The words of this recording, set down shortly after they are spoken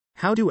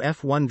How do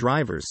F1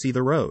 drivers see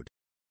the road?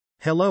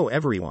 Hello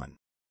everyone.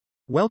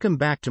 Welcome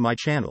back to my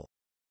channel.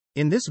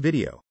 In this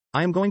video,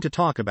 I am going to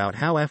talk about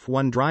how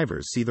F1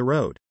 drivers see the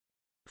road.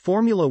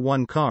 Formula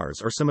 1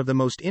 cars are some of the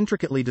most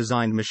intricately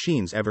designed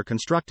machines ever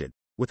constructed,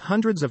 with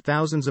hundreds of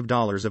thousands of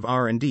dollars of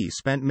R&D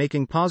spent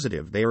making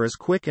positive they are as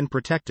quick and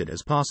protected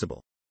as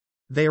possible.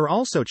 They are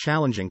also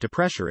challenging to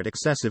pressure at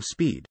excessive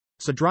speed,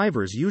 so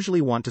drivers usually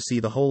want to see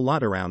the whole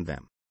lot around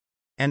them.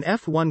 An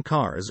F1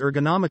 car is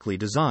ergonomically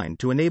designed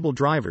to enable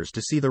drivers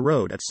to see the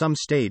road at some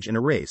stage in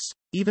a race,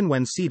 even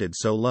when seated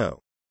so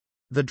low.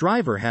 The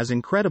driver has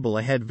incredible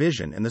ahead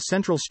vision, and the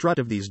central strut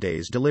of these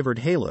days delivered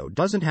halo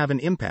doesn't have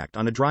an impact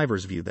on a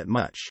driver's view that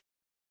much.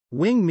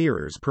 Wing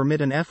mirrors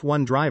permit an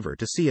F1 driver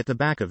to see at the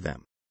back of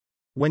them.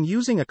 When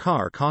using a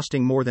car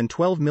costing more than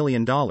 $12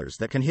 million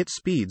that can hit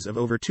speeds of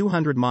over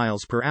 200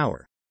 miles per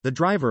hour, the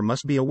driver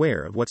must be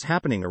aware of what's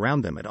happening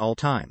around them at all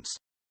times.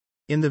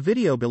 In the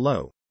video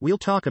below, we'll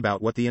talk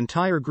about what the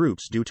entire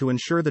groups do to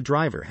ensure the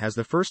driver has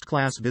the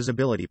first-class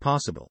visibility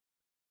possible.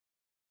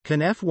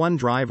 Can F1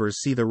 drivers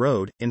see the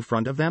road in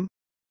front of them?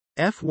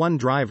 F1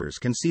 drivers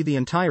can see the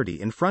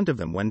entirety in front of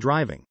them when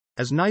driving,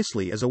 as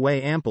nicely as a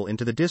way ample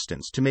into the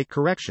distance to make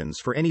corrections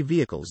for any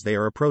vehicles they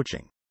are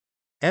approaching.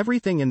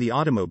 Everything in the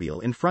automobile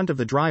in front of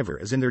the driver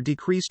is in their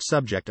decreased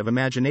subject of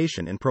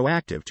imagination and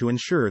proactive to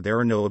ensure there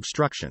are no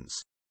obstructions.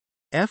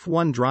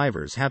 F1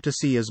 drivers have to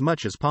see as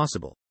much as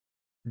possible.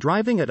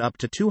 Driving at up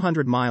to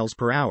 200 miles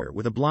per hour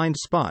with a blind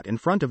spot in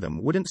front of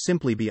them wouldn't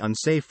simply be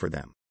unsafe for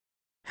them.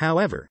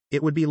 However,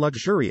 it would be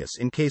luxurious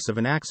in case of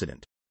an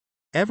accident.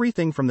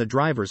 Everything from the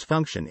driver's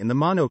function in the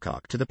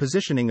monocoque to the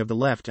positioning of the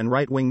left and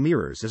right wing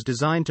mirrors is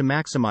designed to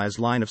maximize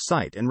line of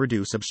sight and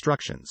reduce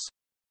obstructions.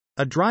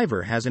 A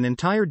driver has an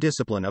entire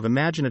discipline of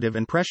imaginative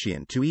and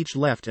prescient to each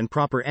left and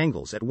proper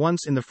angles at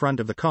once in the front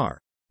of the car,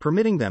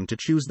 permitting them to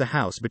choose the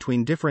house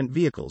between different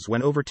vehicles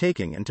when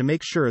overtaking and to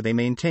make sure they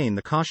maintain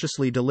the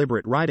cautiously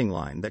deliberate riding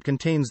line that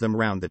contains them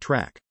round the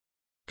track.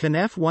 Can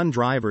F1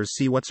 drivers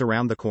see what's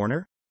around the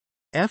corner?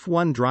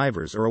 F1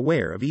 drivers are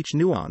aware of each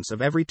nuance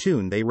of every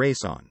tune they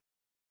race on.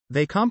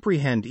 They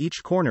comprehend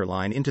each corner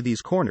line into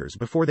these corners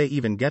before they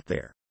even get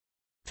there.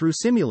 Through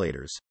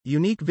simulators,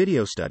 unique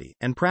video study,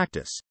 and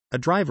practice, a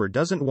driver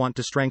doesn't want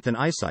to strengthen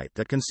eyesight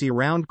that can see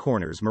round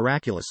corners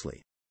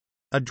miraculously.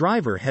 A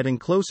driver heading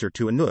closer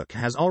to a nook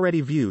has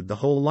already viewed the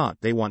whole lot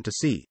they want to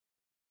see.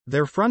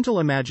 Their frontal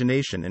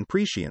imagination and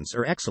prescience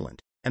are excellent,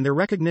 and their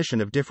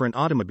recognition of different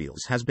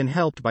automobiles has been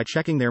helped by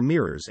checking their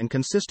mirrors and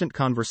consistent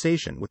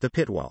conversation with the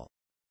pit wall.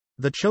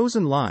 The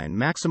chosen line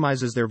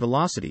maximizes their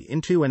velocity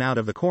into and out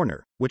of the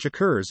corner, which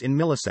occurs in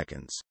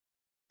milliseconds.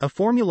 A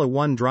Formula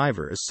 1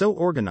 driver is so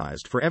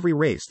organized for every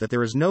race that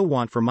there is no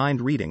want for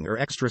mind reading or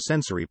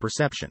extrasensory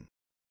perception.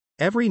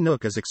 Every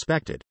nook is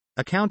expected,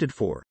 accounted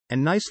for,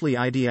 and nicely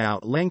ideated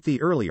out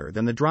lengthy earlier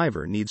than the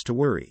driver needs to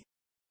worry.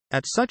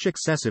 At such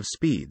excessive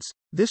speeds,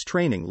 this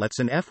training lets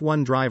an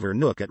F1 driver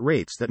nook at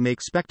rates that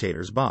make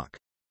spectators balk.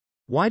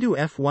 Why do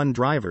F1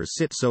 drivers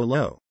sit so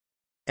low?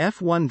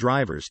 F1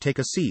 drivers take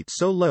a seat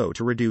so low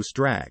to reduce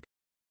drag.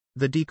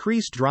 The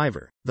decreased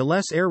driver, the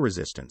less air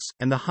resistance,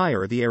 and the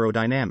higher the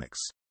aerodynamics.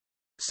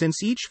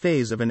 Since each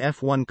phase of an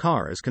F1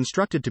 car is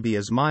constructed to be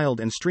as mild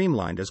and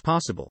streamlined as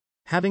possible,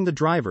 having the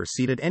driver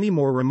seated any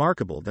more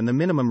remarkable than the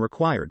minimum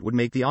required would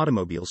make the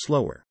automobile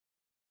slower.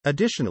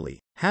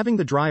 Additionally, having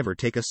the driver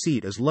take a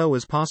seat as low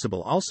as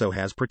possible also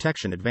has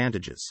protection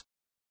advantages.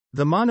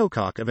 The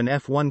monocoque of an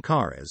F1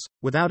 car is,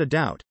 without a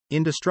doubt,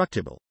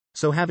 indestructible,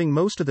 so having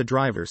most of the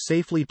driver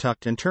safely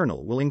tucked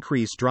internal will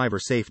increase driver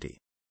safety.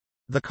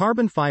 The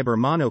carbon fiber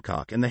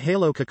monocoque and the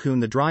halo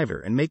cocoon the driver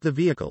and make the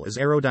vehicle as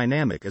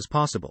aerodynamic as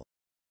possible.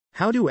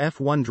 How do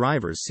F1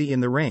 drivers see in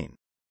the rain?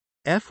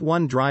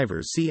 F1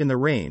 drivers see in the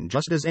rain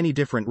just as any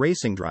different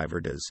racing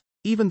driver does,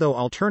 even though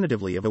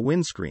alternatively of a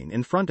windscreen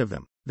in front of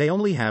them, they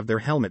only have their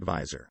helmet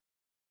visor.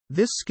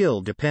 This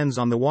skill depends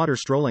on the water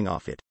strolling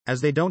off it,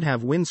 as they don't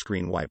have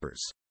windscreen wipers.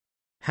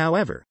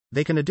 However,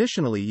 they can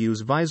additionally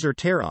use visor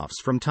tear-offs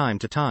from time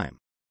to time.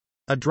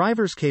 A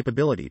driver's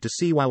capability to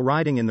see while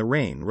riding in the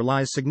rain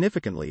relies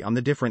significantly on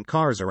the different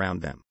cars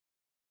around them.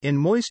 In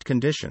moist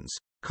conditions,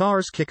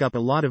 cars kick up a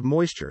lot of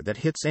moisture that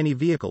hits any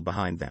vehicle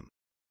behind them.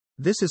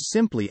 This is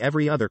simply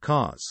every other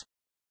cause.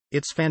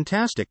 It's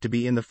fantastic to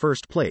be in the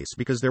first place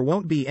because there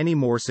won't be any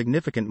more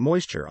significant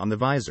moisture on the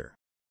visor.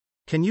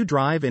 Can you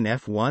drive in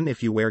F1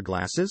 if you wear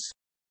glasses?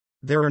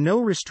 There are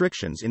no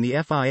restrictions in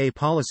the FIA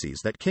policies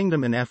that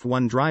Kingdom an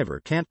F1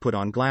 driver can't put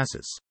on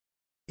glasses.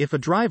 If a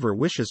driver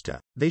wishes to,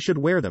 they should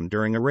wear them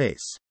during a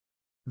race.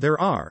 There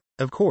are,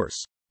 of course,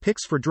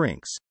 picks for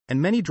drinks, and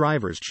many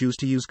drivers choose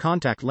to use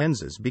contact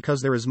lenses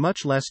because there is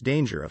much less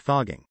danger of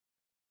fogging.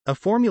 A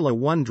Formula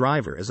 1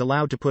 driver is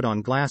allowed to put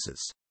on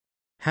glasses.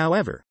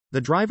 However, the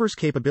driver's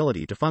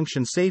capability to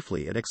function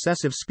safely at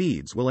excessive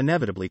speeds will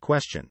inevitably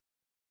question.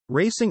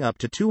 Racing up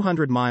to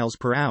 200 miles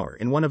per hour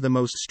in one of the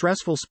most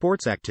stressful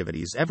sports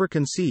activities ever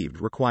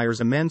conceived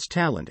requires immense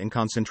talent and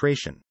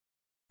concentration.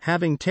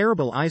 Having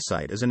terrible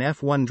eyesight as an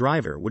F1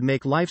 driver would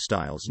make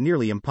lifestyles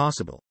nearly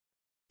impossible.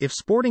 If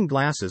sporting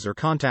glasses or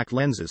contact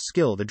lenses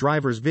skill the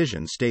driver's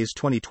vision stays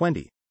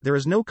 20/20, there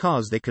is no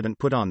cause they couldn't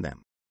put on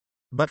them.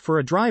 But for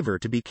a driver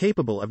to be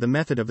capable of the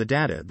method of the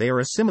data they are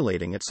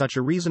assimilating at such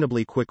a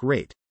reasonably quick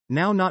rate,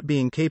 now not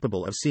being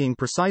capable of seeing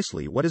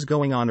precisely what is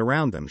going on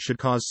around them should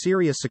cause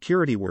serious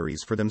security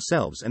worries for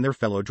themselves and their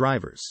fellow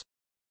drivers.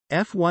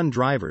 F1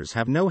 drivers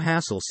have no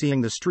hassle seeing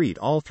the street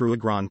all through a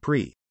Grand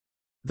Prix.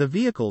 The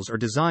vehicles are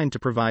designed to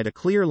provide a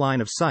clear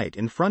line of sight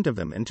in front of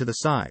them and to the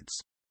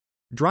sides.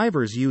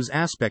 Drivers use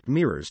aspect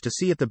mirrors to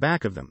see at the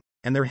back of them,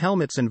 and their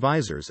helmets and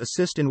visors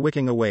assist in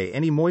wicking away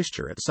any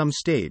moisture at some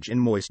stage in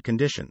moist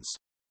conditions.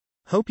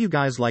 Hope you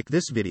guys like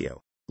this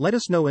video. Let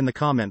us know in the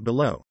comment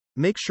below.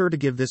 Make sure to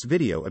give this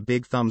video a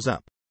big thumbs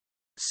up.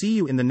 See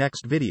you in the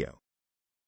next video.